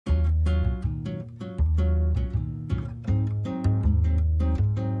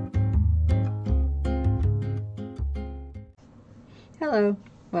Hello,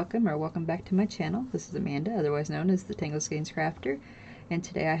 welcome back to my channel. This is Amanda, otherwise known as the tangledskeinscrafter, and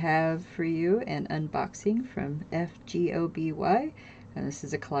today I have for you an unboxing from FGOBY, and this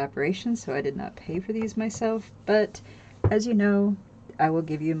is a collaboration, so I did not pay for these myself, but as you know, I will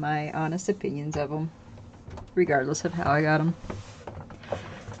give you my honest opinions of them, regardless of how I got them.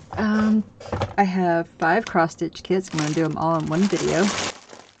 I have 5 cross-stitch kits. I'm going to do them all in one video. So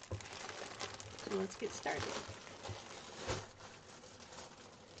let's get started.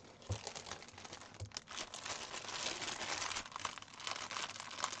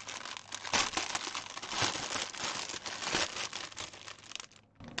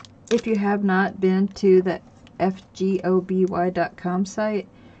 If you have not been to the FGOBY.com site,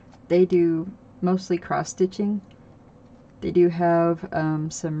 they do mostly cross-stitching. They do have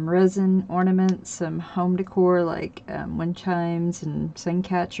some resin ornaments, some home decor like wind chimes and sun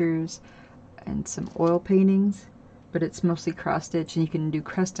catchers, and some oil paintings, but it's mostly cross-stitch, and you can do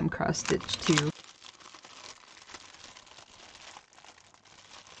custom cross-stitch too.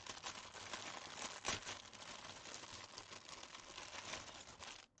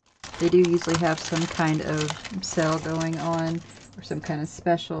 They do usually have some kind of sale going on or some kind of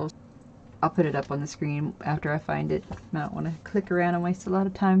special. I'll put it up on the screen after I find it. I don't want to click around and waste a lot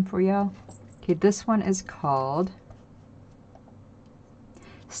of time for y'all. Okay, this one is called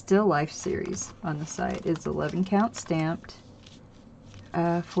Still Life Series on the site. It's 11 count stamped,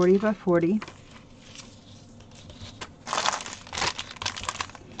 40 by 40.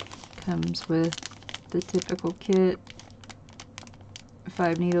 Comes with the typical kit.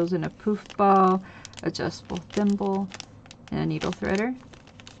 5 needles and a poof ball, adjustable thimble, and a needle threader.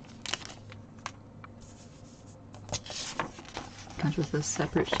 Comes with a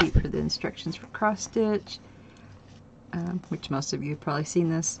separate sheet for the instructions for cross stitch, which most of you have probably seen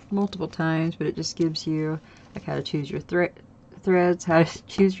this multiple times, but it just gives you like how to choose your threads, how to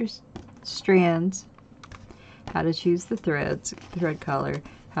choose your strands, how to choose the threads, thread color,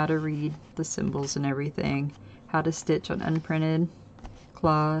 how to read the symbols and everything, how to stitch on unprinted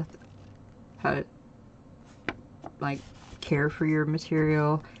cloth, how to like care for your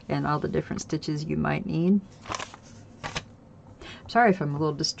material, and all the different stitches you might need. Sorry if I'm a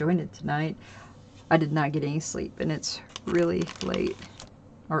little disjointed tonight. I did not get any sleep, and it's really late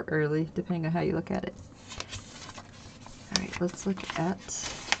or early depending on how you look at it. Alright, let's look at,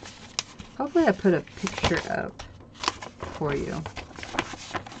 hopefully I put a picture up for you.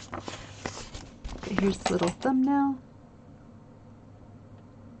 Okay, here's the little thumbnail.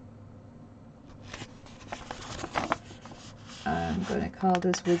 I'm going to call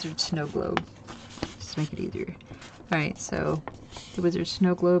this Wizard Snow Globe, just to make it easier. Alright, so the Wizard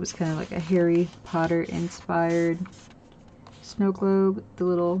Snow Globe is kind of like a Harry Potter inspired snow globe. The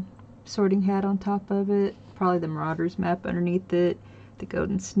little sorting hat on top of it, probably the Marauders map underneath it, the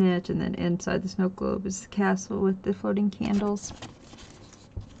golden snitch, and then inside the snow globe is the castle with the floating candles.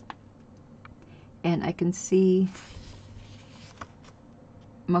 And I can see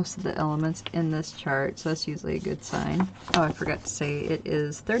most of the elements in this chart, so that's usually a good sign. Oh, I forgot to say it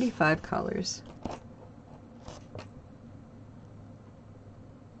is 35 colors.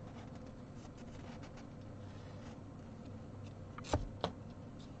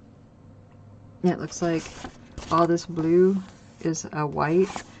 It looks like all this blue is a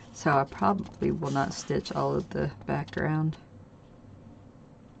white, so I probably will not stitch all of the background.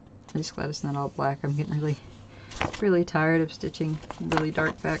 I'm just glad it's not all black. I'm getting really tired of stitching really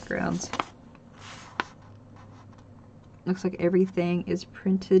dark backgrounds. Looks like everything is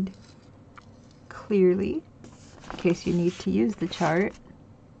printed clearly in case you need to use the chart.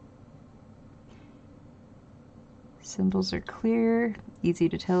 Symbols are clear, easy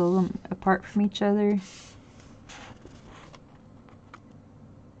to tell them apart from each other.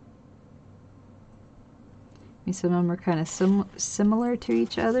 Some of them are kind of similar to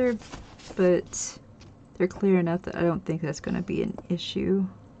each other, but they're clear enough that I don't think that's going to be an issue.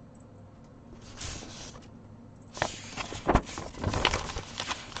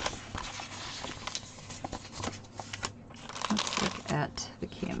 Let's look at the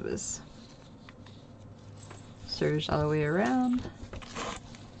canvas. Serged all the way around,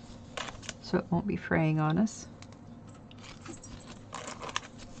 so it won't be fraying on us.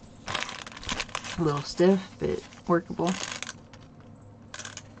 A little stiff, but workable.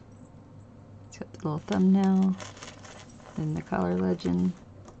 It's got the little thumbnail and the color legend.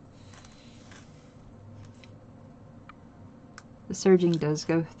 The serging does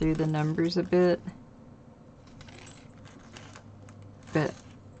go through the numbers a bit, but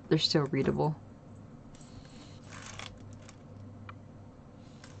they're still readable.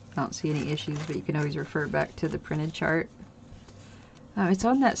 I don't see any issues, but you can always refer back to the printed chart. It's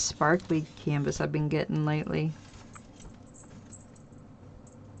on that sparkly canvas I've been getting lately.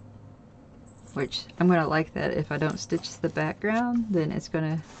 Which, I'm going to like that. If I don't stitch the background, then it's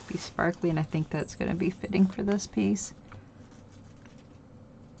going to be sparkly, and I think that's going to be fitting for this piece.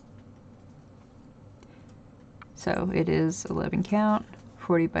 So it is 11 count,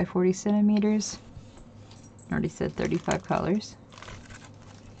 40 by 40 centimeters. I already said 35 colors.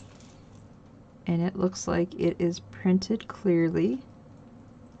 And it looks like it is printed clearly.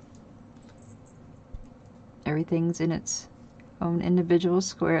 Everything's in its own individual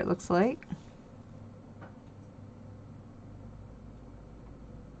square, it looks like.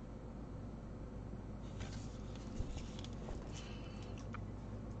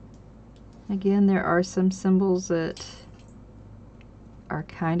 Again, there are some symbols that are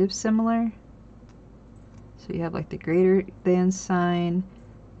kind of similar. So you have like the greater than sign,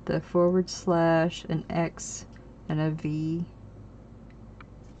 the forward slash, an X, and a V,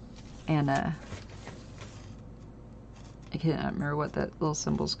 and a, I can't remember what that little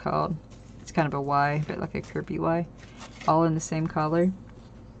symbol's called. It's kind of a Y, but like a curvy Y, all in the same color.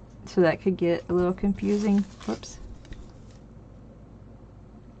 So that could get a little confusing. Whoops.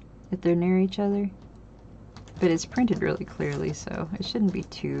 If they're near each other. But it's printed really clearly, so it shouldn't be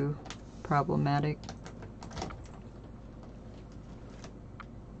too problematic.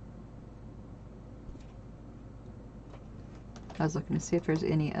 I was looking to see if there's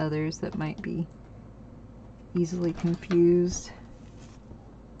any others that might be easily confused.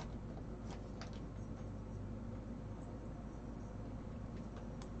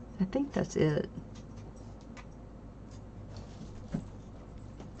 I think that's it.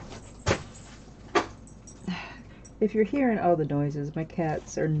 If you're hearing all the noises, my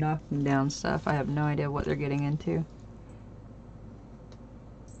cats are knocking down stuff. I have no idea what they're getting into.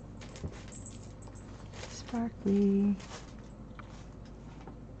 Sparkly.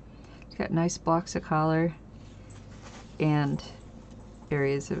 It's got nice blocks of color and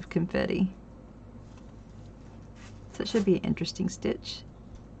areas of confetti. So it should be an interesting stitch.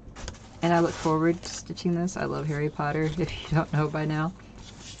 And I look forward to stitching this. I love Harry Potter, if you don't know by now.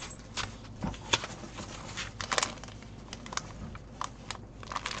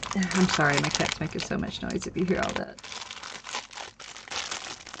 I'm sorry, my cat's making so much noise if you hear all that.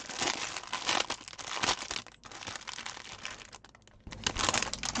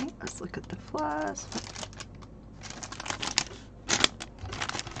 Okay, let's look at the floss.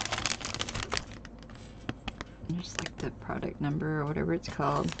 Just like the product number or whatever it's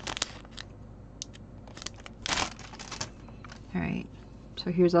called. Alright,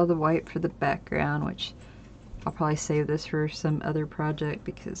 so here's all the white for the background, which I'll probably save this for some other project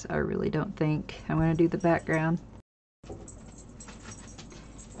because I really don't think I'm going to do the background.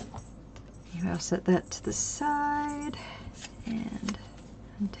 I'll set that to the side and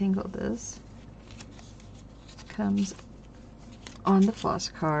untangle this. Comes on the floss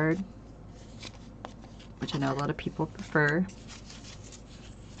card, which I know a lot of people prefer.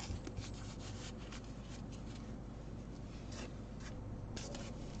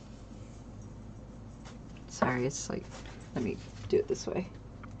 Sorry, it's like, let me do it this way.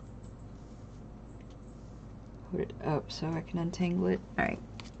 Hold it up so I can untangle it. Alright.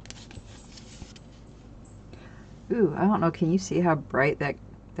 Ooh, I don't know, can you see how bright that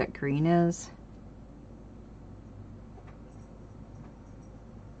green is?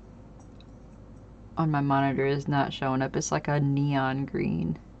 On my monitor is not showing up. It's like a neon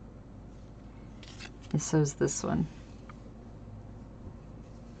green. And so is this one.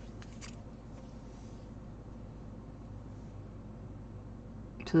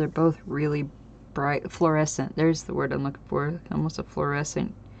 So they're both really bright, fluorescent. There's the word I'm looking for. Almost a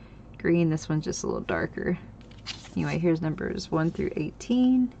fluorescent green. This one's just a little darker. Anyway, here's numbers 1 through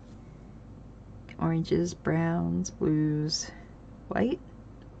 18. Oranges, browns, blues, white,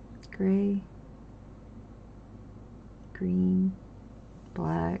 gray, green,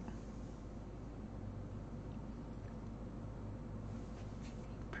 black.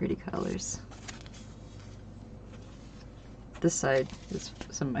 Pretty colors. This side is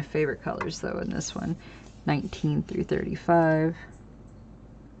some of my favorite colors though in this one. 19 through 35.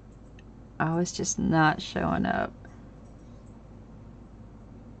 Oh, it's just not showing up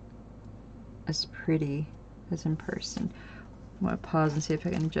as pretty as in person. I'm going to pause and see if I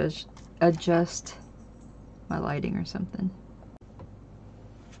can adjust my lighting or something.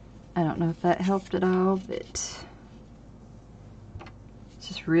 I don't know if that helped at all, but it's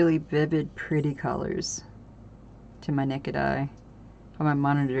just really vivid, pretty colors to my naked eye. On my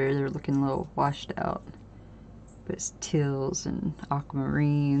monitor, they're looking a little washed out. But it's teals and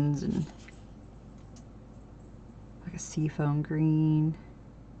aquamarines and like a seafoam green.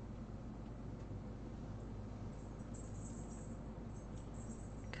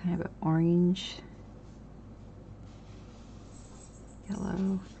 Kind of an orange,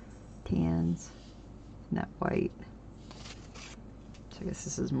 yellow, tans, and that white. So I guess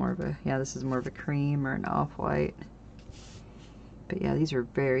this is more of a, yeah, this is more of a cream or an off-white. But yeah, these are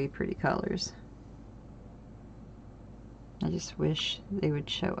very pretty colors. I just wish they would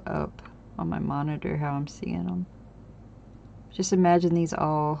show up on my monitor how I'm seeing them. Just imagine these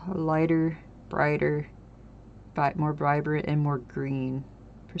all lighter, brighter, more vibrant, and more green.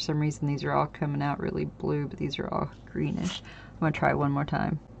 For some reason, these are all coming out really blue, but these are all greenish. I'm going to try one more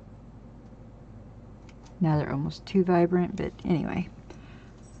time. Now they're almost too vibrant, but anyway.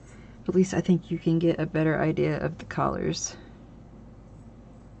 At least I think you can get a better idea of the colors.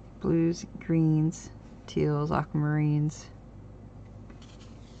 Blues, greens, teals, aquamarines.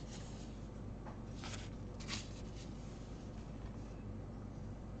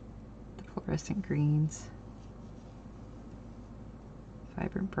 The fluorescent greens.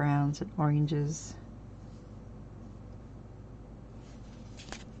 Vibrant browns and oranges.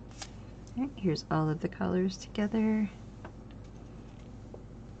 Okay, here's all of the colors together.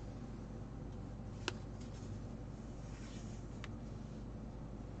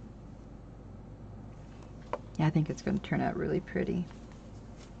 Yeah, I think it's going to turn out really pretty.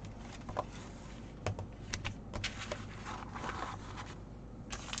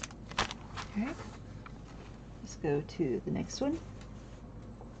 Okay, let's go to the next one.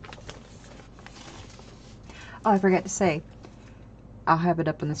 Oh, I forgot to say, I'll have it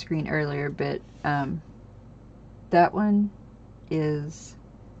up on the screen earlier, but that one is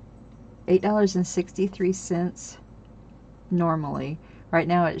 $8.63 normally. Right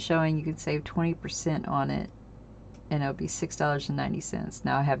now it's showing you can save 20% on it, and it'll be $6.90.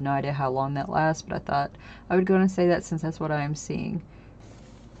 Now I have no idea how long that lasts, but I thought I would go and say that since that's what I am seeing.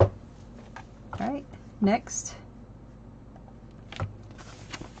 Alright, next.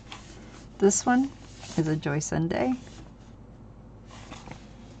 This one is a Joy Sunday.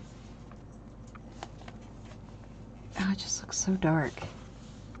 Oh, it just looks so dark.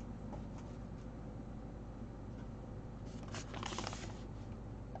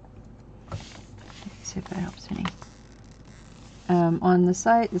 Let's see if that helps any. On the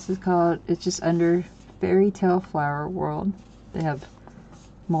site, this is called, it's just under Fairy Tale Flower World. They have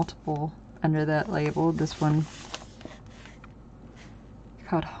multiple under that label. This one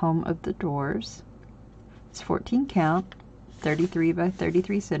called Home of the Dwarves. It's 14 count, 33 by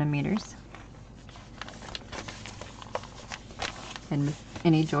 33 centimeters. And with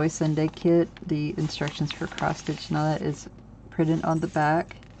any Joy Sunday kit, the instructions for cross stitch and all that is printed on the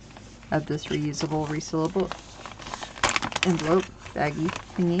back of this reusable, resealable envelope baggie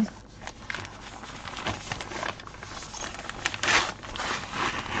thingy.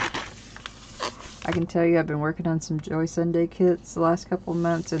 I can tell you I've been working on some Joy Sunday kits the last couple of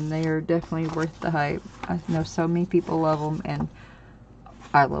months, and they are definitely worth the hype. I know so many people love them, and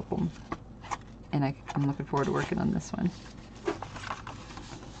I love them. And I'm looking forward to working on this one.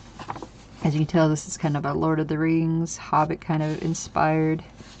 As you can tell, this is kind of a Lord of the Rings, Hobbit kind of inspired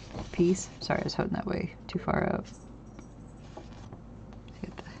piece. Sorry, I was holding that way too far up.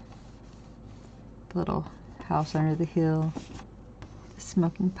 Get the little house under the hill, the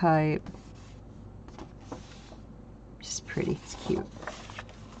smoking pipe. Just pretty, it's cute.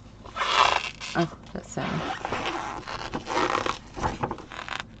 Oh, that sound.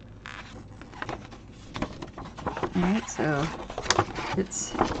 Alright, so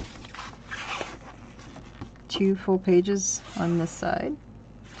it's 2 full pages on this side,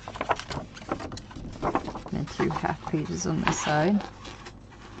 and 2 half pages on this side.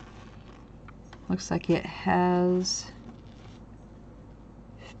 Looks like it has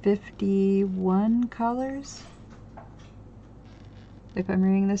 51 colors, if I'm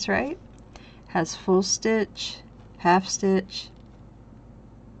reading this right. Has full stitch, half stitch,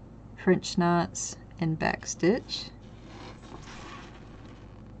 French knots, and back stitch.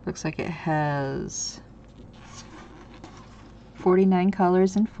 Looks like it has 49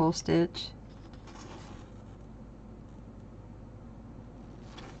 colors in full stitch,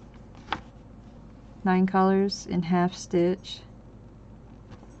 9 colors in half stitch,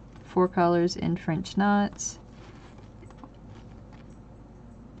 4 colors in French knots,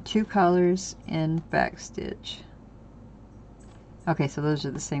 2 colors in back stitch. Okay, so those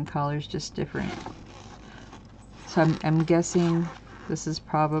are the same colors, just different. So I'm guessing this is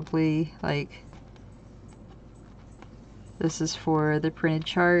probably like, this is for the printed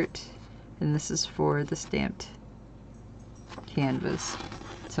chart, and this is for the stamped canvas.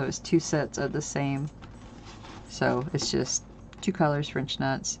 So it's 2 sets of the same So it's just 2 colors French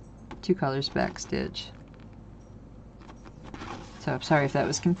knots, 2 colors back stitch. So I'm sorry if that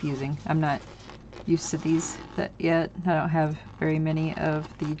was confusing. I'm not used to these yet. I don't have very many of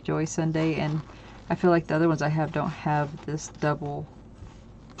the Joy Sunday, and I feel like the other ones I have don't have this double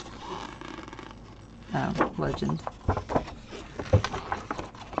legend.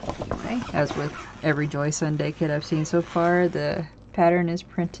 Anyway, as with every Joy Sunday kit I've seen so far, the pattern is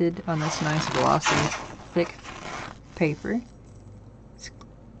printed on this nice glossy thick paper. It's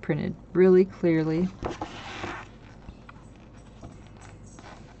printed really clearly.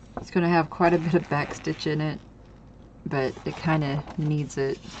 It's going to have quite a bit of back stitch in it, but it kind of needs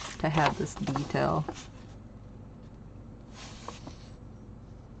it to have this detail.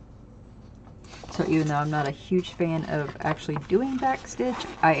 So even though I'm not a huge fan of actually doing back stitch,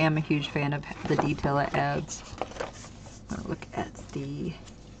 I am a huge fan of the detail it adds. I'm going to look at the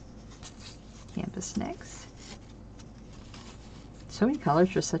canvas next. So many colors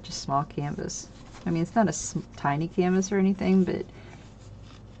for such a small canvas. I mean, it's not a tiny canvas or anything, but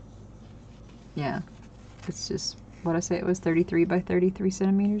yeah, it's just what I say it was, 33 by 33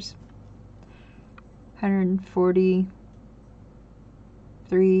 centimeters.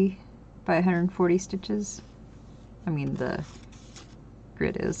 143 by 140 stitches. I mean, the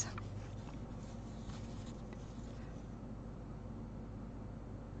grid is.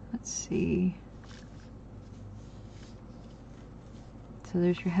 Let's see. So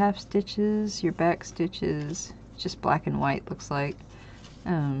there's your half stitches, your back stitches, just black and white looks like.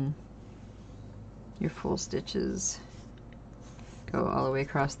 Your full stitches go all the way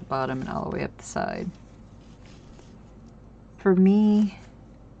across the bottom and all the way up the side. For me,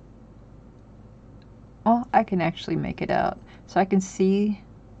 well, I can actually make it out. So I can see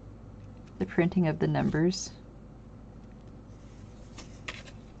the printing of the numbers.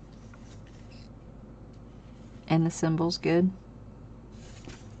 And the symbols good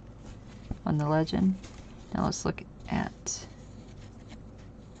on the legend. Now let's look at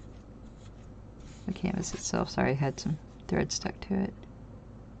the canvas itself. Sorry, I had some thread stuck to it.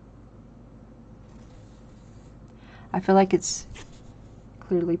 I feel like it's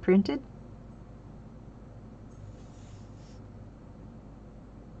clearly printed.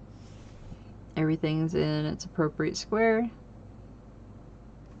 Everything's in its appropriate square.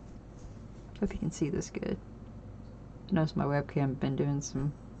 Hope you can see this good. I notice my webcam been doing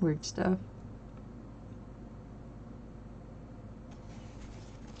some weird stuff.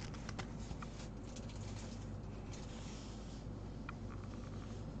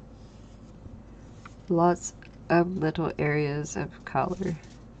 Lots of little areas of color.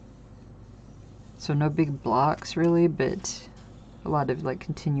 So no big blocks really, but a lot of like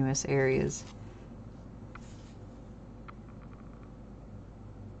continuous areas.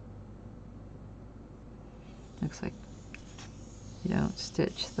 Looks like you don't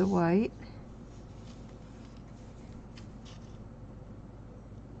stitch the white.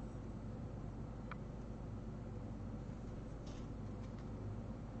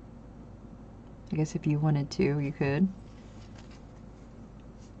 I guess if you wanted to, you could.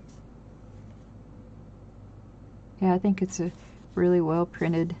 Yeah, I think it's a really well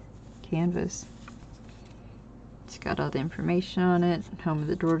printed canvas. It's got all the information on it. Home of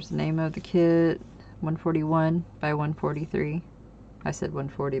the Dwarves, the name of the kit, 141 by 143. I said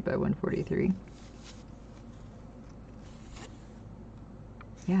 140 by 143.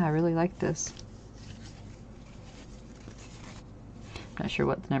 Yeah, I really like this. Not sure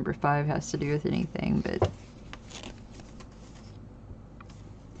what the number 5 has to do with anything, but I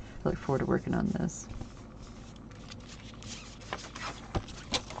look forward to working on this.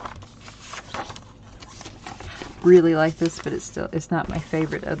 Really like this, but it's not my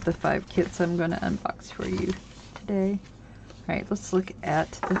favorite of the 5 kits I'm going to unbox for you today. Alright, let's look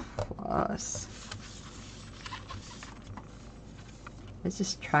at the floss. It's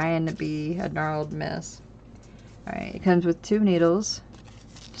just trying to be a gnarled mess. Alright, it comes with 2 needles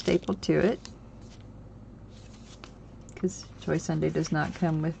stapled to it, because Joy Sunday does not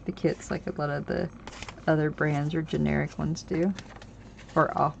come with the kits like a lot of the other brands or generic ones do.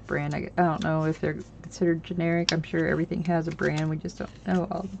 Or off-brand. I don't know if they're considered generic. I'm sure everything has a brand. We just don't know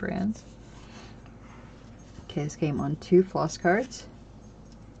all the brands. Okay, this came on 2 floss cards.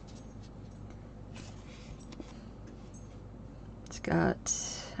 It's got,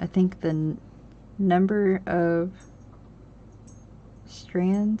 I think, the number of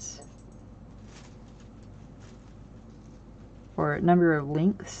strands or number of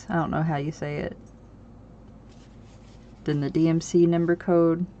links. I don't know how you say it. Then the DMC number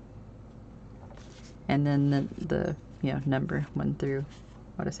code, and then the number 1 through,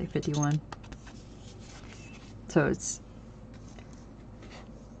 what did I say, 51. So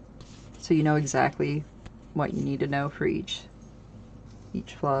you know exactly what you need to know for each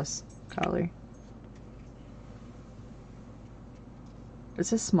floss collar.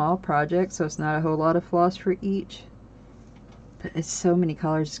 It's a small project, so it's not a whole lot of floss for each, but it's so many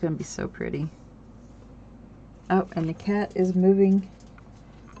colors, it's going to be so pretty. Oh, and the cat is moving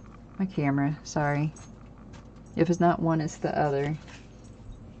my camera, sorry. If it's not one, it's the other.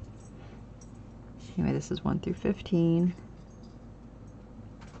 Anyway, this is 1 through 15.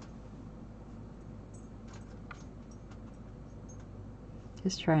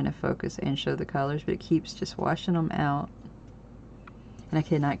 Just trying to focus and show the colors, but it keeps just washing them out. And I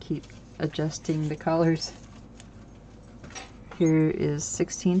cannot keep adjusting the colors. Here is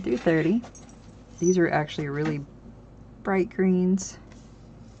 16 through 30. These are actually really bright greens,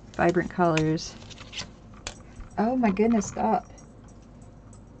 vibrant colors. Oh my goodness, stop.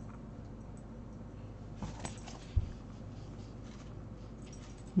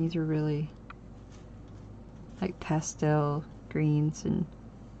 These are really like pastel greens and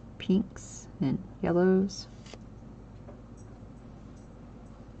pinks and yellows.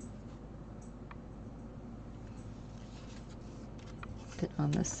 Put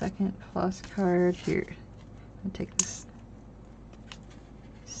on the second floss card here. I'll take this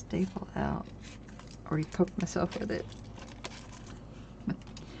staple out. Already poked myself with it.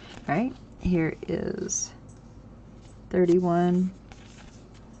 Alright, here is 31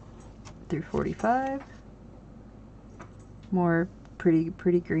 through 45. More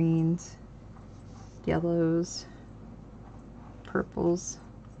pretty greens, yellows, purples,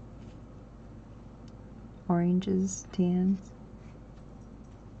 oranges, tans.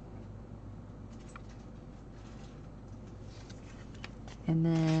 And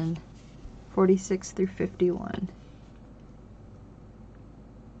then 46 through 51.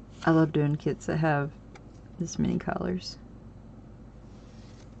 I love doing kits that have this many colors.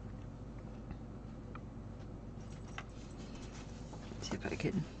 Let's see if I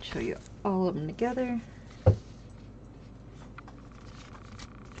can show you all of them together. You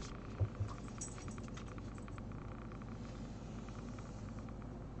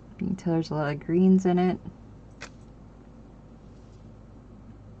can tell there's a lot of greens in it.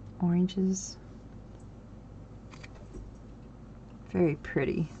 Oranges. Very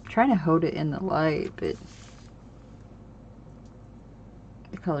pretty. I'm trying to hold it in the light, but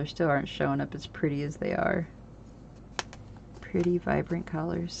the colors still aren't showing up as pretty as they are. Pretty vibrant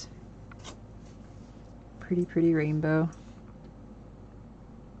colors. Pretty rainbow.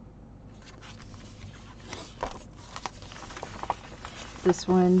 This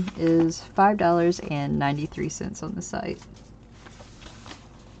one is $5.93 on the site.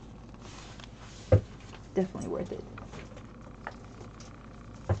 Definitely worth it.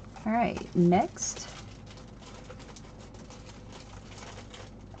 Alright, next.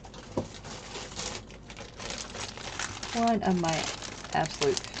 One of my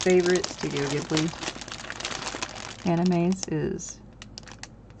absolute favorite Studio Ghibli animes is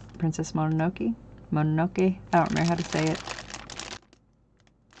Princess Mononoke. Mononoke? I don't remember how to say it.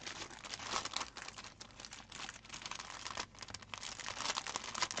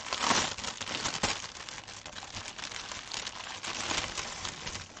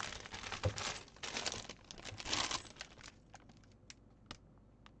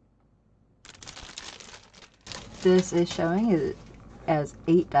 This is showing it as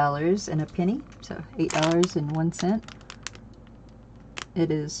 $8 and a penny, so $8.01.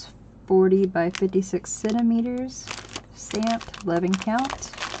 It is 40 by 56 centimeters, stamped, 11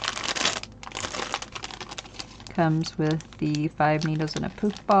 count. Comes with the 5 needles and a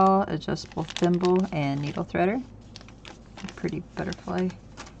poof ball, adjustable thimble, and needle threader. A pretty butterfly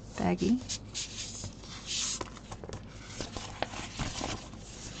baggie.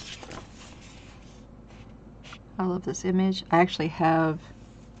 I love this image. I actually have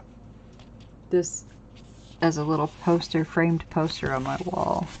this as a little poster, framed poster on my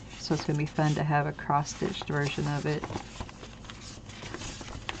wall. So it's going to be fun to have a cross-stitched version of it.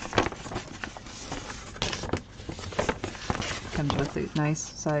 Comes with a nice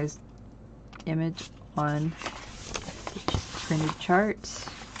sized image on printed charts.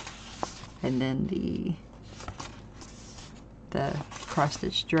 And then the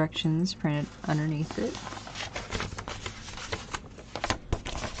cross-stitch directions printed underneath it.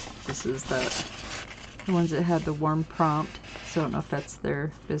 This is the ones that had the warm prompt, so I don't know if that's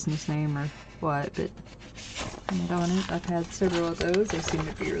their business name or what, but on it. I've had several of those. They seem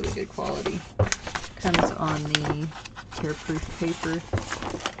to be really good quality. Comes on the tear-proof paper.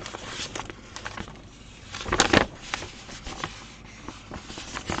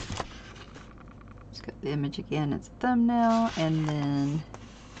 It's got the image again, it's a thumbnail, and then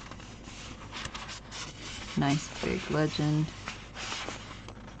nice big legend.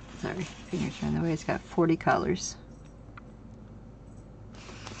 Sorry, fingers are in the way. It's got 40 colors.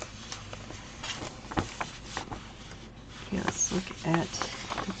 Okay, let's look at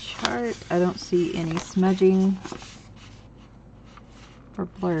the chart. I don't see any smudging or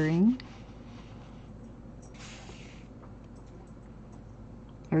blurring.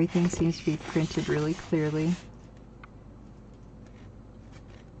 Everything seems to be printed really clearly.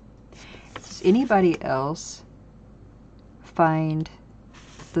 Does anybody else find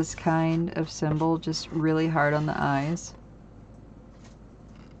this kind of symbol just really hard on the eyes?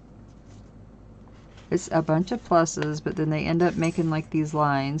 It's a bunch of pluses, but then they end up making like these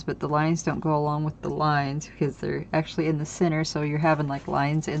lines, but the lines don't go along with the lines because they're actually in the center, so you're having like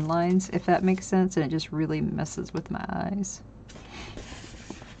lines in lines, if that makes sense, and it just really messes with my eyes.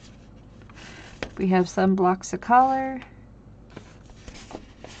 We have some blocks of color.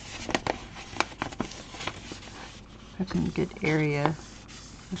 Have some good area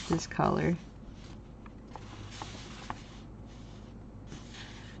with this color.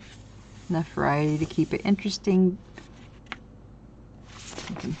 Enough variety to keep it interesting.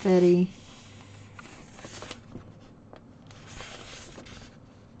 Some confetti.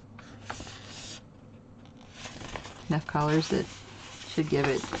 Enough colors that should give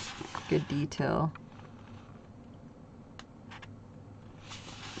it good detail.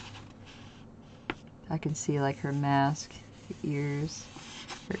 I can see like her mask, the ears,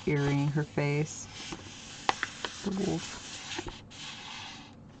 her earring, her face, the wolf,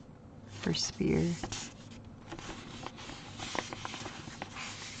 her spear.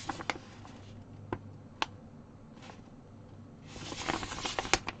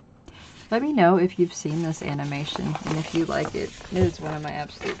 Let me know if you've seen this animation and if you like it. It is one of my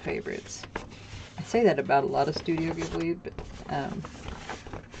absolute favorites. I say that about a lot of Studio Ghibli, but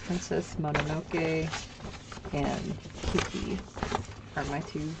Princess Mononoke and Kiki are my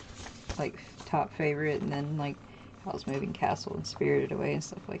two like top favorite, and then like Howl's Moving Castle and Spirited Away and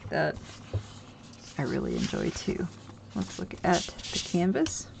stuff like that I really enjoy too. Let's look at the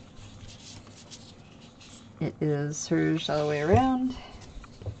canvas. It is serged all the way around.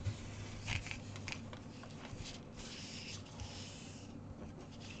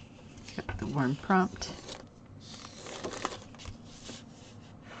 Got the worn prompt.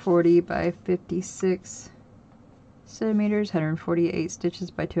 40 by 56 centimeters, 148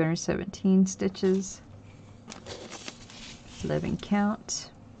 stitches by 217 stitches. 11 count.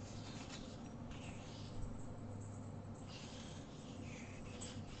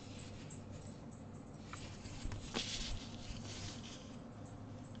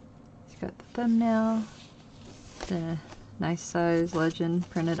 It's got the thumbnail, the nice size legend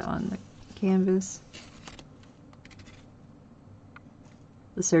printed on the canvas.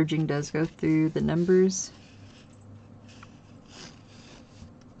 The serging does go through the numbers,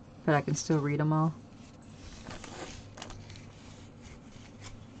 but I can still read them all.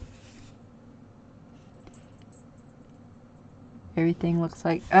 Everything looks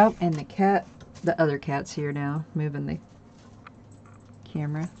like, oh, and the cat, the other cat's here now, moving the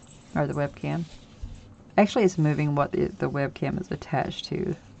camera, or the webcam. Actually, it's moving what the webcam is attached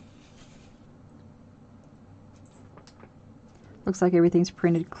to. Looks like everything's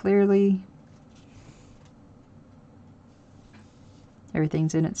printed clearly.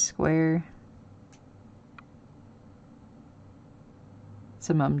 Everything's in its square.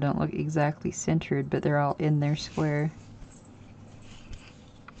 Some of them don't look exactly centered, but they're all in their square.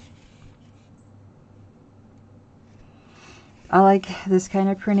 I like this kind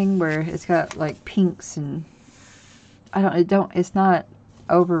of printing where it's got like pinks and it's not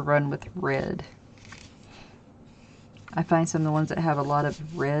overrun with red. I find some of the ones that have a lot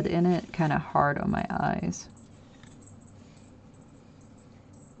of red in it kind of hard on my eyes.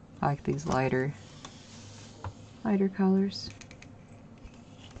 I like these lighter colors.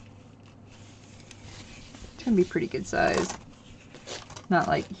 It's gonna be pretty good size. Not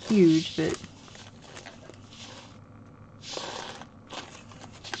like huge, but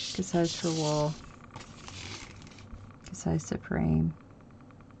good size for wall. Good size to frame.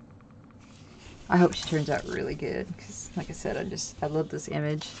 I hope she turns out really good because, like I said, I love this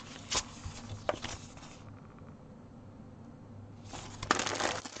image.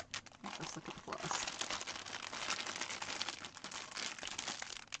 Let's look at the floss.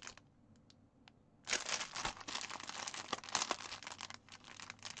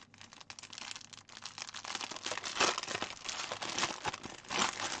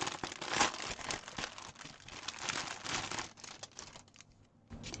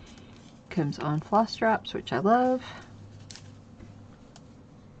 Comes on floss drops, which I love.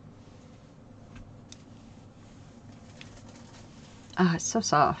 Ah, it's so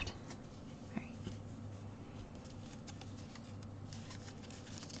soft. All right.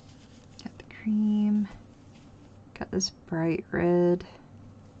 Got the cream. Got this bright red.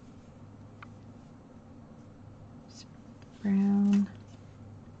 Brown.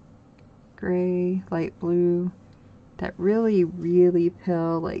 Gray, light blue. That really, really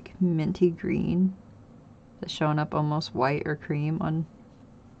pale, like minty green that's showing up almost white or cream on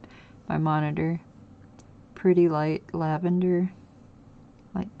my monitor. Pretty light lavender,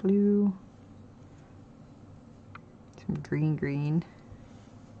 light blue, some green.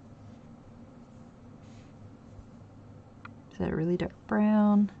 Is that a really dark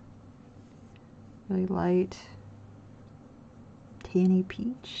brown? Really light, tanny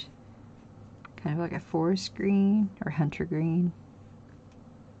peach. Kind of like a forest green or hunter green.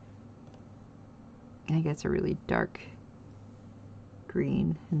 I think it's a really dark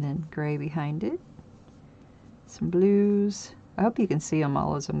green and then gray behind it. Some blues. I hope you can see them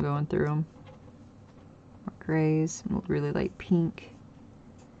all as I'm going through them. More grays, really light pink.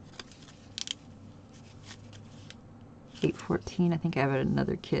 814, I think I have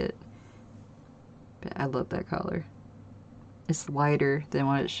another kit. But I love that color. It's lighter than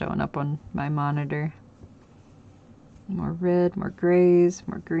what it's showing up on my monitor. More red, more grays,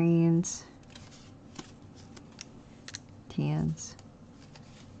 more greens, tans.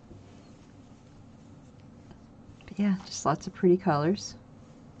 But yeah, just lots of pretty colors.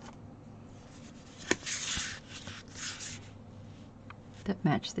 That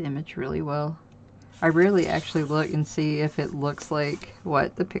match the image really well. I rarely actually look and see if it looks like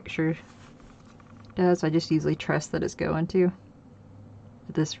what the picture does. I just usually trust that it's going to.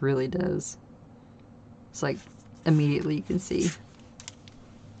 But this really does. It's like immediately you can see.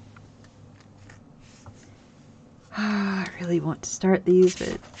 I really want to start these,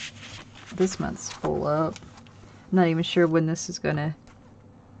 but this month's full up. I'm not even sure when this is gonna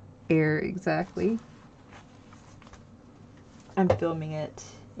air exactly. I'm filming it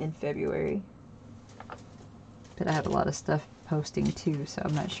in February. But I have a lot of stuff posting too, so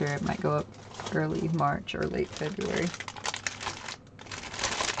I'm not sure. It might go up early March or late February.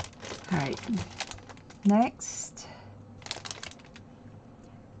 Alright, next.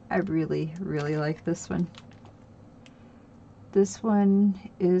 I really, really like this one. This one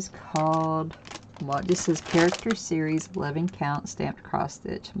is called, well, this is Character Series 11 count stamped cross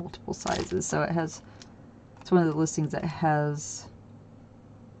stitch, multiple sizes. So it has, it's one of the listings that has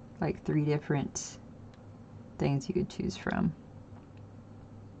like 3 different things you could choose from.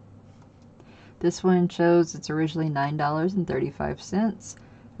 This one shows it's originally $9.35.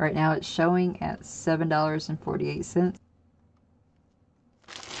 Right now it's showing at $7.48.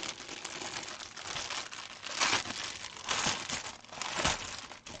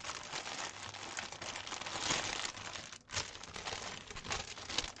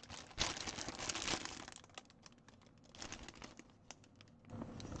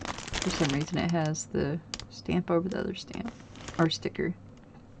 For some reason it has the stamp over the other stamp, or sticker.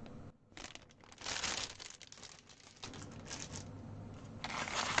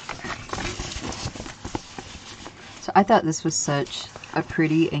 So I thought this was such a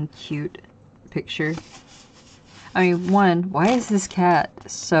pretty and cute picture. I mean, one, why is this cat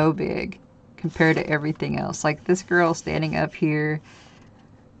so big compared to everything else? Like this girl standing up here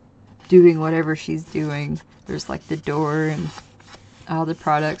doing whatever she's doing. There's like the door and all the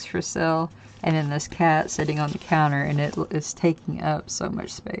products for sale. And then this cat sitting on the counter, and it is taking up so much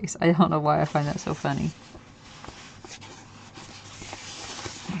space. I don't know why I find that so funny.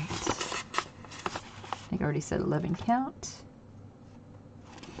 I think I already said 11 count.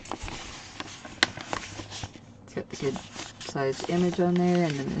 It's got the good sized image on there,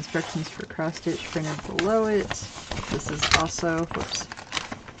 and then the instructions for cross stitch printed below it. This is also, whoops,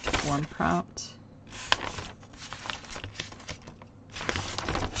 one prompt.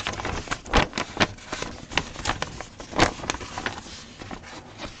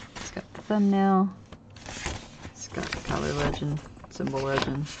 Thumbnail. It's got the color legend, symbol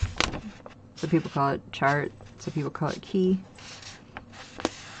legend. Some people call it chart, some people call it key.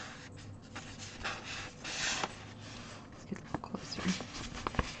 Let's get a little closer.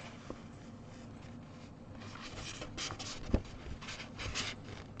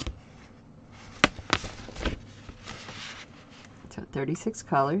 So 36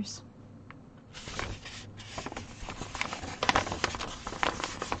 colors.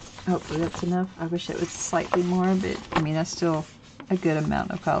 Hopefully that's enough. I wish it was slightly more, but I mean, that's still a good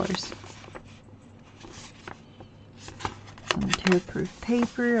amount of colors. Tear-proof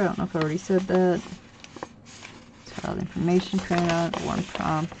paper. I don't know if I already said that. It's got all the information printed on it. One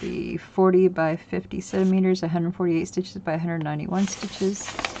prompt. The 40 by 50 centimeters, 148 stitches by 191 stitches.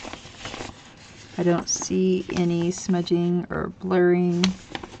 I don't see any smudging or blurring.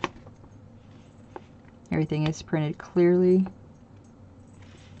 Everything is printed clearly.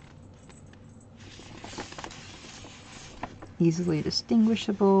 Easily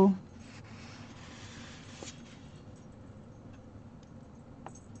distinguishable.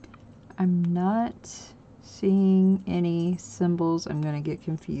 I'm not seeing any symbols. I'm going to get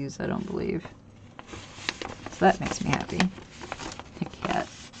confused, I don't believe. So that makes me happy. A cat.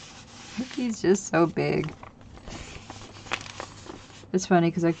 He's just so big. It's funny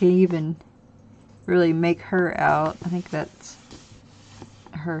because I can't even really make her out. I think that's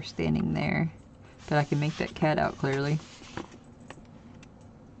her standing there. But I can make that cat out clearly.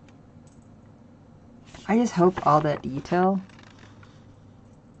 I just hope all that detail,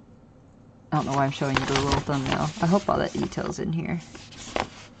 I don't know why I'm showing you the little thumbnail. I hope all that detail's in here.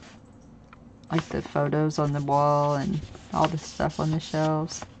 Like the photos on the wall and all the stuff on the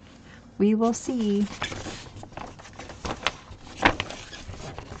shelves. We will see.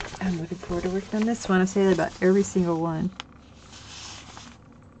 I'm looking forward to working on this one. I say that about every single one.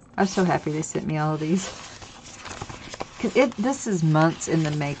 I'm so happy they sent me all of these. This is months in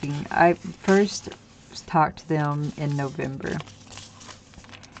the making. I first talked to them in November.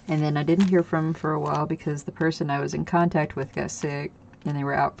 And then I didn't hear from them for a while because the person I was in contact with got sick. And they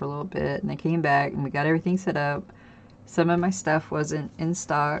were out for a little bit. And they came back and we got everything set up. Some of my stuff wasn't in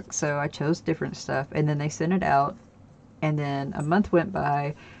stock, so I chose different stuff. And then they sent it out. And then a month went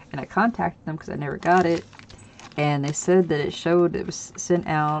by and I contacted them because I never got it. And they said that it showed it was sent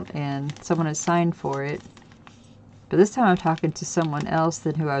out and someone had signed for it. But this time I'm talking to someone else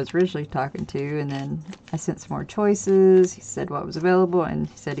than who I was originally talking to. And then I sent some more choices. He said what was available and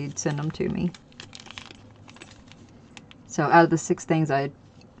he said he'd send them to me. So out of the 6 things I'd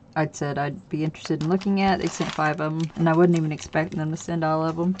said I'd be interested in looking at, they sent 5 of them. And I wasn't even expecting them to send all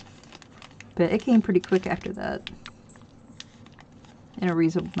of them. But it came pretty quick after that. In a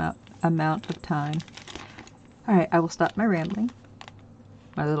reasonable amount of time. Alright, I will stop my rambling.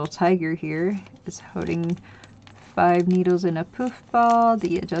 My little tiger here is holding 5 needles in a poof ball,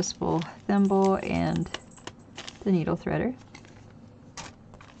 the adjustable thimble, and the needle threader.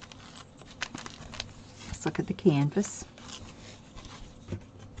 Let's look at the canvas.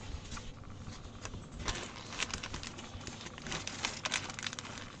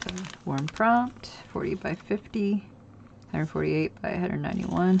 So, warm prompt, 40 by 50, 148 by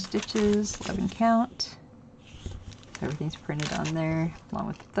 191 stitches, 11 count. Everything's printed on there, along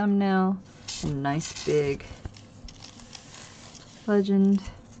with the thumbnail, and a nice big legend.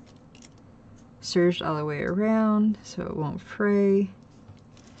 Serged all the way around so it won't fray.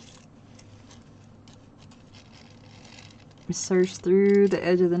 We serged through the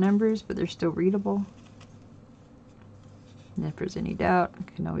edge of the numbers, but they're still readable. And if there's any doubt, you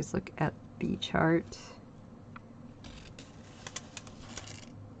can always look at the chart.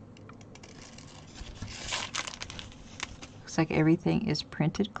 Looks like everything is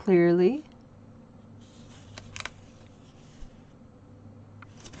printed clearly.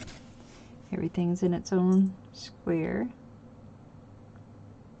 Everything's in its own square.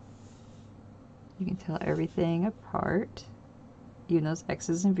 You can tell everything apart. Even those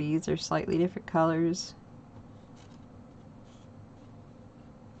X's and V's are slightly different colors.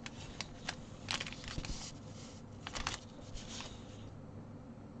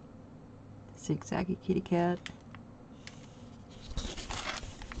 Zigzaggy kitty cat.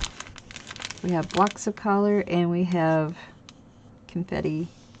 We have blocks of color and we have confetti,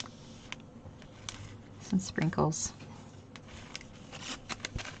 some sprinkles.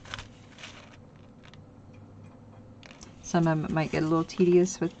 Some of them might get a little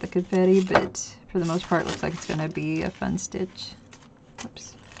tedious with the confetti, but for the most part it looks like it's going to be a fun stitch.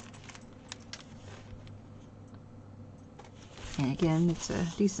 Oops. And again, it's a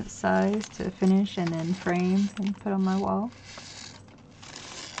decent size to finish and then frame and put on my wall.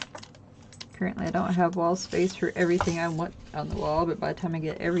 Currently I don't have wall space for everything I want on the wall, but by the time I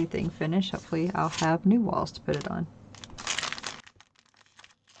get everything finished, hopefully I'll have new walls to put it on.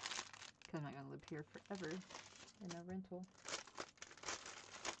 Because I'm not going to live here forever in a rental.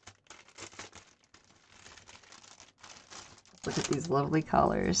 Look at these lovely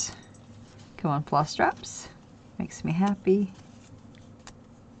colors. Come on, floss drops. Makes me happy.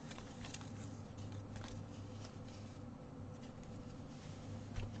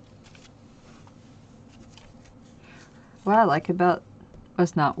 What I like about, well,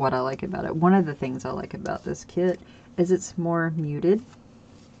 it's not what I like about it. One of the things I like about this kit is it's more muted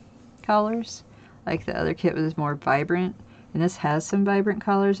colors. Like the other kit was more vibrant, and this has some vibrant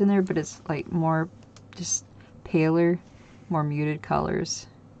colors in there, but it's like more just paler, more muted colors.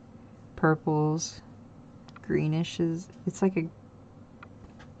 Purples, greenishes. It's like a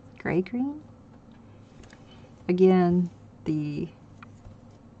gray green. Again, the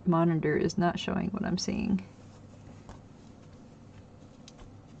monitor is not showing what I'm seeing.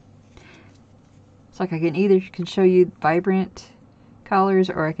 It's like I can either show you vibrant colors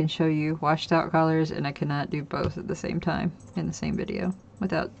or I can show you washed out colors, and I cannot do both at the same time in the same video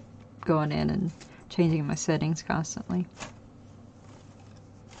without going in and changing my settings constantly.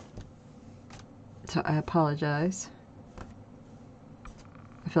 So I apologize.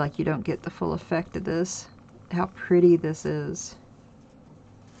 I feel like you don't get the full effect of this. How pretty this is.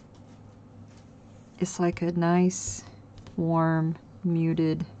 It's like a nice, warm,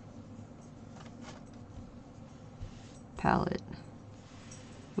 muted palette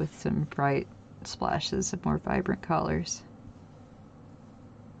with some bright splashes of more vibrant colors.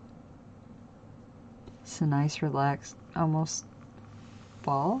 It's a nice, relaxed, almost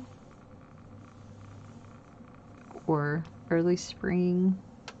fall or early spring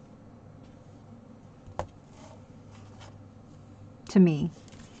to me.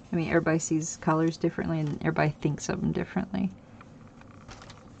 I mean, everybody sees colors differently and everybody thinks of them differently.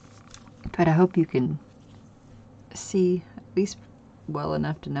 But I hope you can see at least well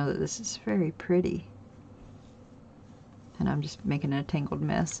enough to know that this is very pretty. And I'm just making a tangled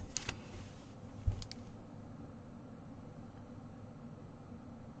mess.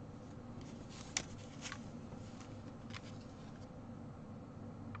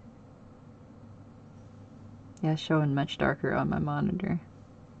 Yeah, showing much darker on my monitor.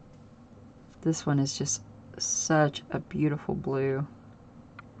 This one is just such a beautiful blue.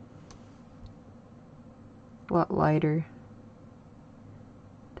 A lot lighter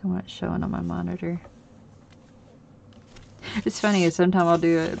than what's showing on my monitor. It's funny, sometimes I'll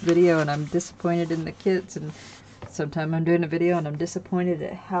do a video and I'm disappointed in the kits, and sometimes I'm doing a video and I'm disappointed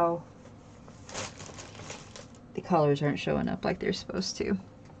at how the colors aren't showing up like they're supposed to.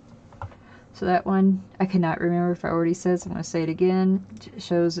 So that one, I cannot remember if I already said, so I'm going to say it again. It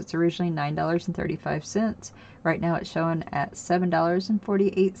shows it's originally $9.35. Right now it's showing at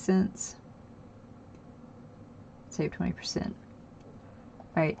 $7.48. Save 20%.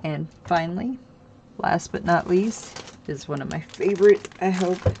 Alright, and finally, last but not least, is one of my favorite, I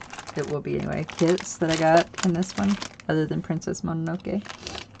hope it will be anyway, kits that I got in this one, other than Princess Mononoke.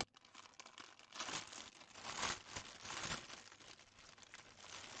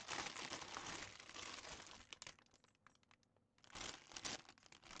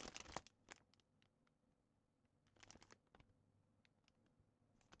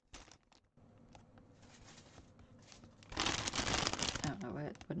 I don't know why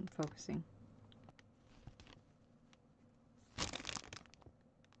it wasn't focusing.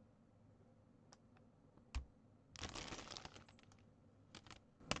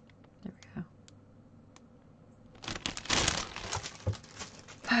 There we go.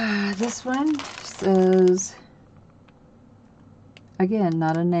 This one says, again,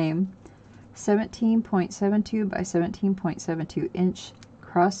 not a name, 17.72 by 17.72 inch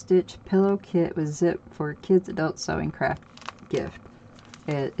cross-stitch pillow kit with zip for kids adult sewing craft gift.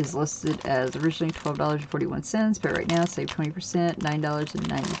 It is listed as originally $12.41, but right now save 20%,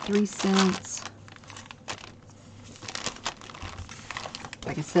 $9.93.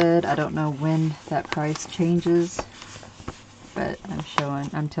 Like I said, I don't know when that price changes, but I'm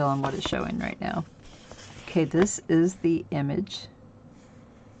telling what it's showing right now. Okay, this is the image,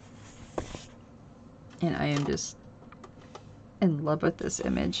 and I am just in love with this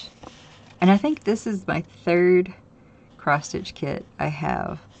image. And I think this is my third cross-stitch kit I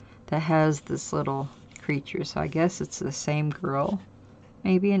have that has this little creature, so I guess it's the same girl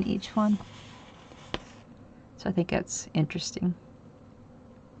maybe in each one. So I think that's interesting.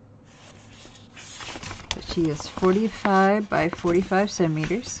 But she is 45 by 45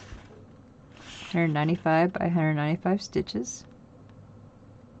 centimeters, 195 by 195 stitches.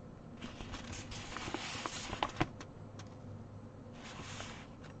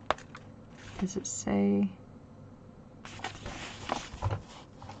 Does it say?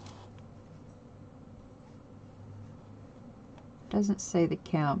 Doesn't say the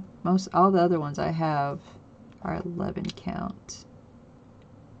count. All the other ones I have are 11 count.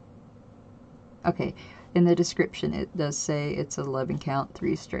 Okay, in the description it does say it's 11 count,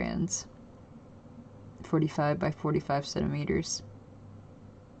 3 strands, 45 by 45 centimeters.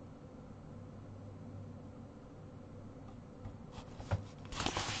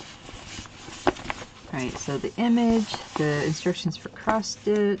 Alright, so the image, the instructions for cross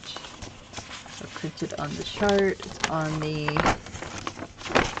stitch are printed on the chart. It's on the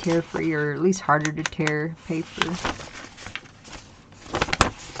tear free, or at least harder to tear paper.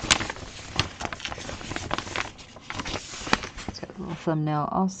 It's got a little thumbnail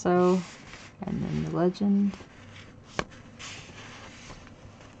also, and then the legend.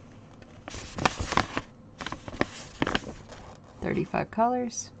 $35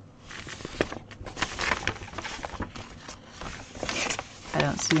 colors. I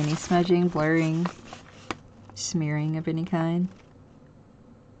don't see any smudging, blurring, smearing of any kind.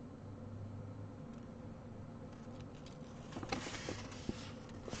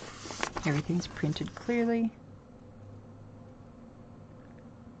 Everything's printed clearly.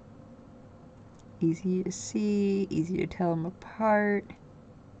 Easy to see, easy to tell them apart.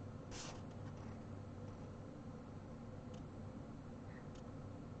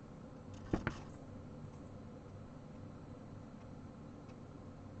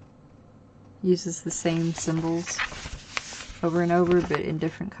 Uses the same symbols over and over, but in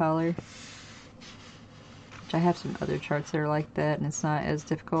different color. Which I have some other charts that are like that, and it's not as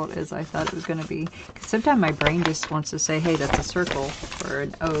difficult as I thought it was going to be. Because sometimes my brain just wants to say, hey, that's a circle, or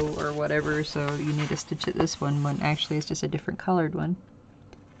an O, or whatever, so you need to stitch it this one, when actually it's just a different colored one.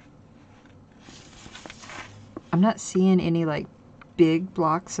 I'm not seeing any, like, big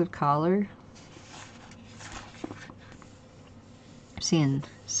blocks of color. I'm seeing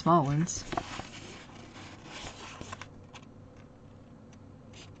small ones.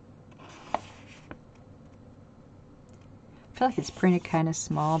 I feel like it's printed kind of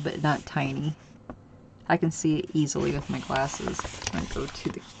small, but not tiny. I can see it easily with my glasses. I'm going to go to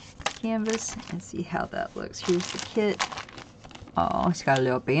the canvas and see how that looks. Here's the kit. Oh, it's got a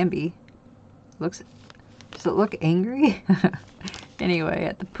little Bambi. Does it look angry? Anyway,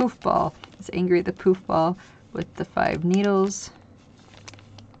 at the poof ball. It's angry at the poof ball with the 5 needles.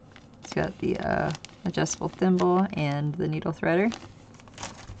 It's got the adjustable thimble and the needle threader.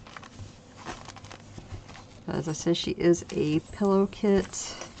 As I said, she is a pillow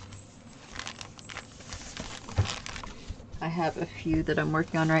kit. I have a few that I'm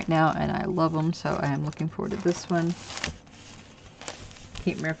working on right now, and I love them, so I am looking forward to this one.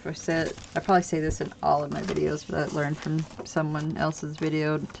 Can't remember if I said, I probably say this in all of my videos, but I learned from someone else's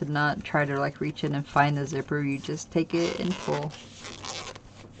video to not try to like reach in and find the zipper. You just take it and pull.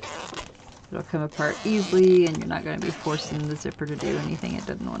 It'll come apart easily, and you're not going to be forcing the zipper to do anything it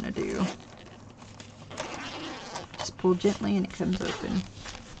doesn't want to do. Just pull gently and it comes open.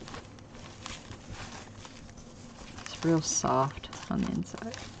 It's real soft on the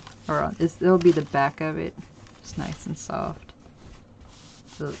inside. Or on, it'll be the back of it. It's nice and soft.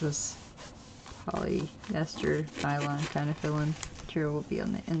 So this polyester nylon kind of filling material will be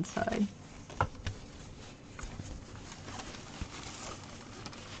on the inside.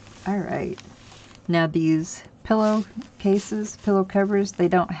 Alright. Now these pillow cases, pillow covers, they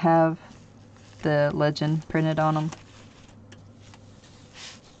don't have the legend printed on them.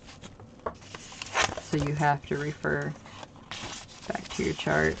 So you have to refer back to your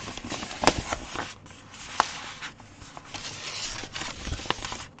chart.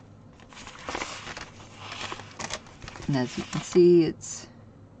 And as you can see, it's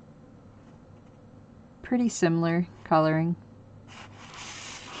pretty similar coloring.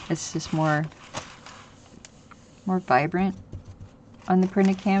 It's just more vibrant on the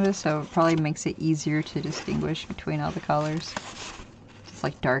printed canvas, so it probably makes it easier to distinguish between all the colors. It's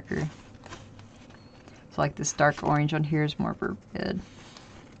like darker. So like this dark orange on here is more of a red.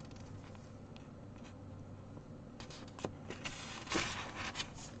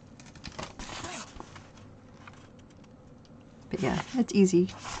 But yeah, it's easy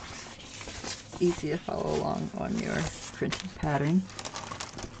to follow along on your printed pattern.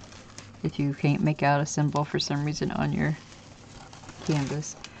 If you can't make out a symbol for some reason on your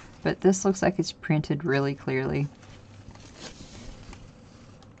canvas. But this looks like it's printed really clearly.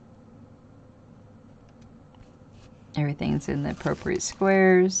 Everything's in the appropriate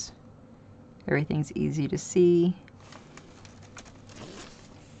squares. Everything's easy to see.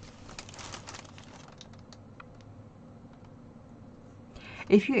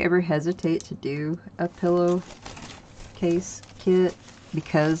 If you ever hesitate to do a pillowcase kit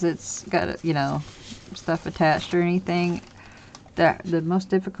because it's got, you know, stuff attached or anything, the most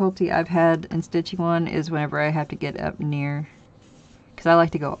difficulty I've had in stitching one is whenever I have to get up near, because I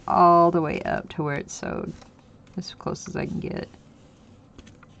like to go all the way up to where it's sewed, as close as I can get,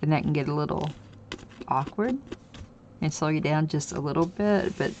 and that can get a little awkward and slow you down just a little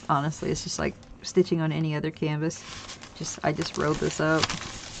bit. But honestly, it's just like stitching on any other canvas. I just rolled this up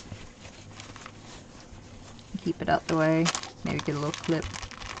keep it out the way. Maybe get a little clip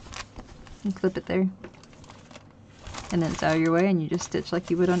and clip it there. And then it's out of your way and you just stitch like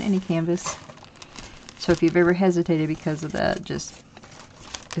you would on any canvas. So if you've ever hesitated because of that, just,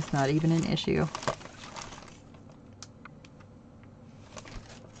 it's not even an issue.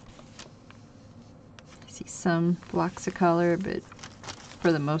 I see some blocks of color, but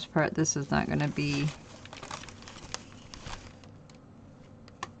for the most part this is not going to be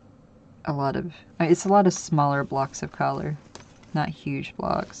a lot of, it's a lot of smaller blocks of color, not huge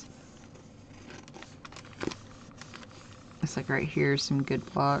blocks. It's like right here, some good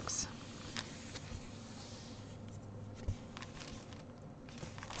blocks.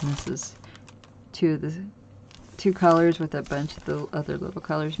 And this is two colors with a bunch of the other little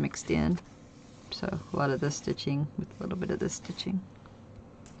colors mixed in. So a lot of this stitching with a little bit of this stitching.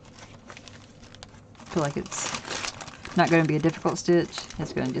 I feel like it's not going to be a difficult stitch.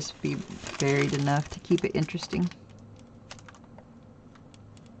 It's going to just be varied enough to keep it interesting.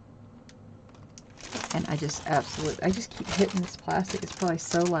 And I just keep hitting this plastic. It's probably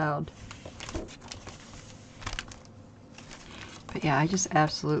so loud. But yeah, I just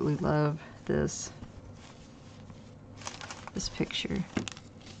absolutely love this picture.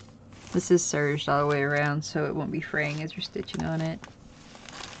 This is serged all the way around, so it won't be fraying as you're stitching on it.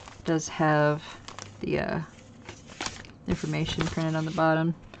 It does have the information printed on the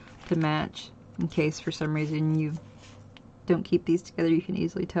bottom to match, in case for some reason you don't keep these together. You can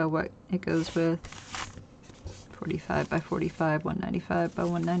easily tell what it goes with. 45 by 45, 195 by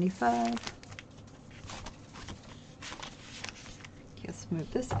 195. Let's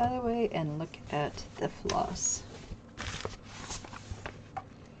move this out of the way and look at the floss.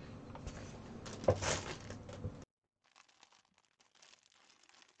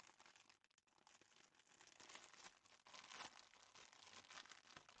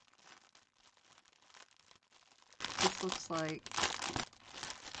 This looks like,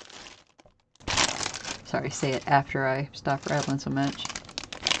 sorry, say it after I stop rattling so much.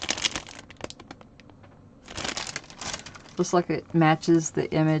 Looks like it matches the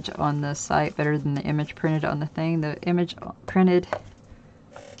image on the site better than the image printed on the thing. The image printed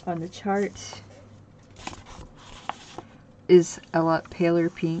on the chart is a lot paler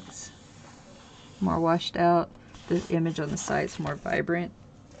pinks, more washed out. The image on the site's more vibrant,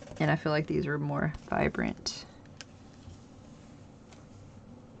 and I feel like these are more vibrant.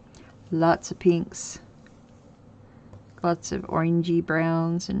 Lots of pinks, lots of orangey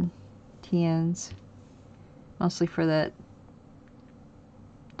browns and tans, mostly for that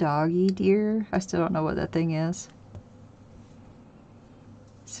doggy deer. I still don't know what that thing is.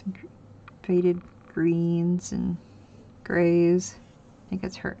 Some faded greens and grays. I think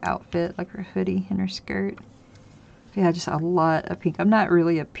it's her outfit, like her hoodie and her skirt. Yeah, just a lot of pink. I'm not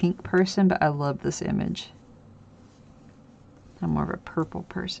really a pink person, but I love this image. I'm more of a purple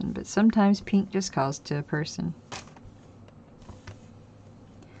person, but sometimes pink just calls to a person.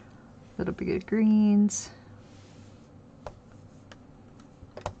 Little bit of greens.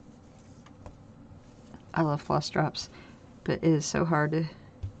 I love floss drops, but it is so hard to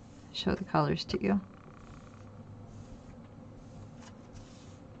show the colors to you.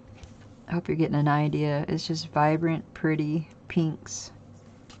 I hope you're getting an idea. It's just vibrant, pretty pinks.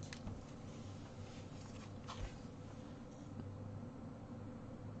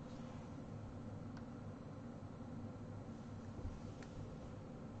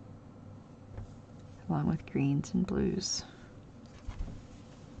 Along with greens and blues.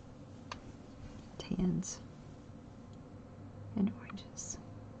 Tans and oranges.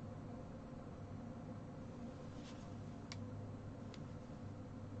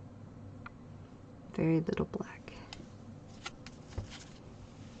 Very little black.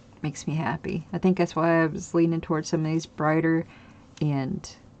 Makes me happy. I think that's why I was leaning towards some of these brighter and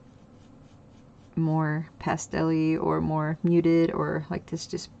more pastel-y or more muted, or like this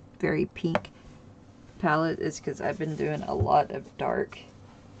just very pink palette, is because I've been doing a lot of dark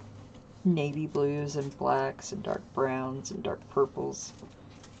navy blues and blacks and dark browns and dark purples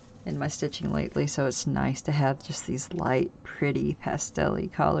in my stitching lately, so it's nice to have just these light, pretty pastel-y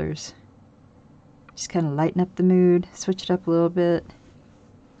colors. Just kind of lighten up the mood, switch it up a little bit.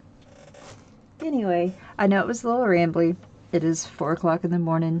 Anyway, I know it was a little rambly. It is 4 o'clock in the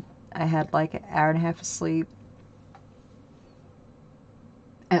morning. I had like an hour and a half of sleep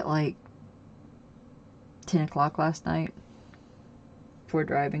at like 10 o'clock last night before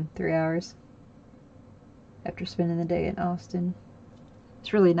driving 3 hours after spending the day in Austin.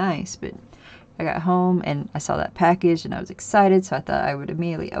 It's really nice, but I got home and I saw that package and I was excited, so I thought I would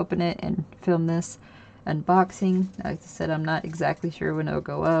immediately open it and film this unboxing. Like I said, I'm not exactly sure when it'll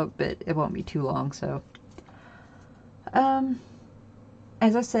go up, but it won't be too long, so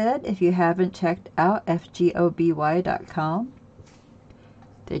As I said, if you haven't checked out FGOBY.com,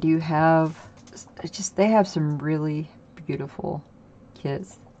 they do have, they have some really beautiful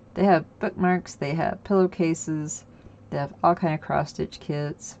kits. They have bookmarks, they have pillowcases, they have all kind of cross stitch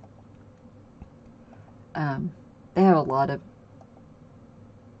kits. They have a lot of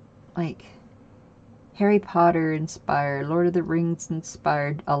like Harry Potter inspired, Lord of the Rings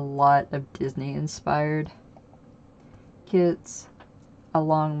inspired, a lot of Disney inspired kits,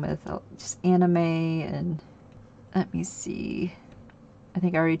 along with just anime. And let me see, I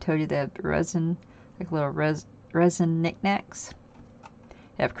think I already told you they have resin, like little resin knickknacks.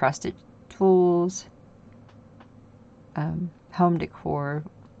 They have cross stitch tools, home decor.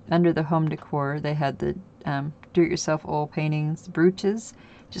 Under the home decor, they had the do-it-yourself oil paintings, brooches,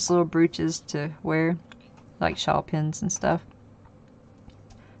 just little brooches to wear, like shawl pins and stuff.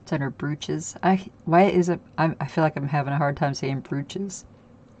 It's under brooches. Why is it? I feel like I'm having a hard time saying brooches.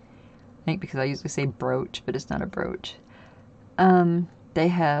 I think because I usually say brooch, but it's not a brooch. They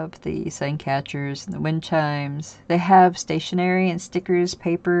have the sun catchers and the wind chimes. They have stationery and stickers,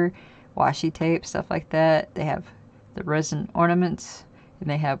 paper, washi tape, stuff like that. They have the resin ornaments, and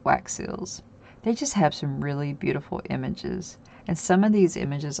they have wax seals. They just have some really beautiful images. And some of these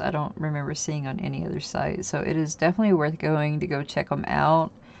images I don't remember seeing on any other site. So it is definitely worth going to go check them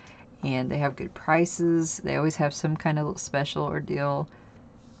out. And they have good prices. They always have some kind of special or deal.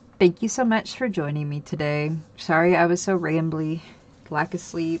 Thank you so much for joining me today. Sorry I was so rambly, lack of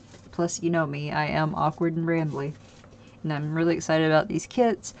sleep. Plus, you know me, I am awkward and rambly. And I'm really excited about these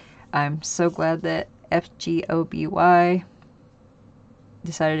kits. I'm so glad that FGOBY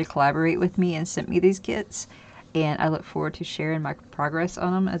decided to collaborate with me and sent me these kits. And I look forward to sharing my progress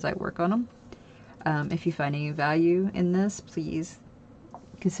on them as I work on them. If you find any value in this, please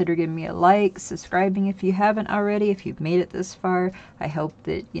consider giving me a like, subscribing if you haven't already. If you've made it this far, I hope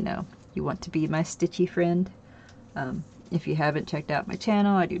that, you know, you want to be my stitchy friend. If you haven't checked out my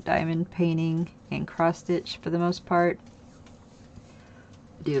channel, I do diamond painting and cross stitch for the most part.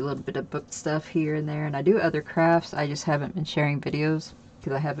 I do a little bit of book stuff here and there, and I do other crafts. I just haven't been sharing videos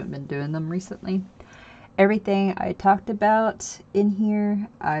because I haven't been doing them recently. Everything I talked about in here,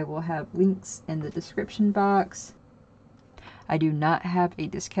 I will have links in the description box. I do not have a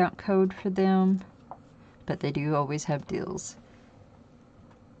discount code for them, but they do always have deals.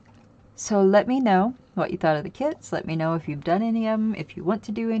 So let me know what you thought of the kits. Let me know if you've done any of them, if you want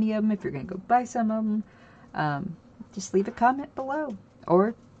to do any of them, if you're going to go buy some of them. Just leave a comment below,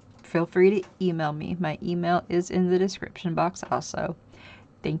 or feel free to email me. My email is in the description box also.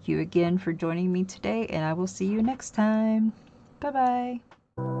 Thank you again for joining me today, and I will see you next time. Bye-bye.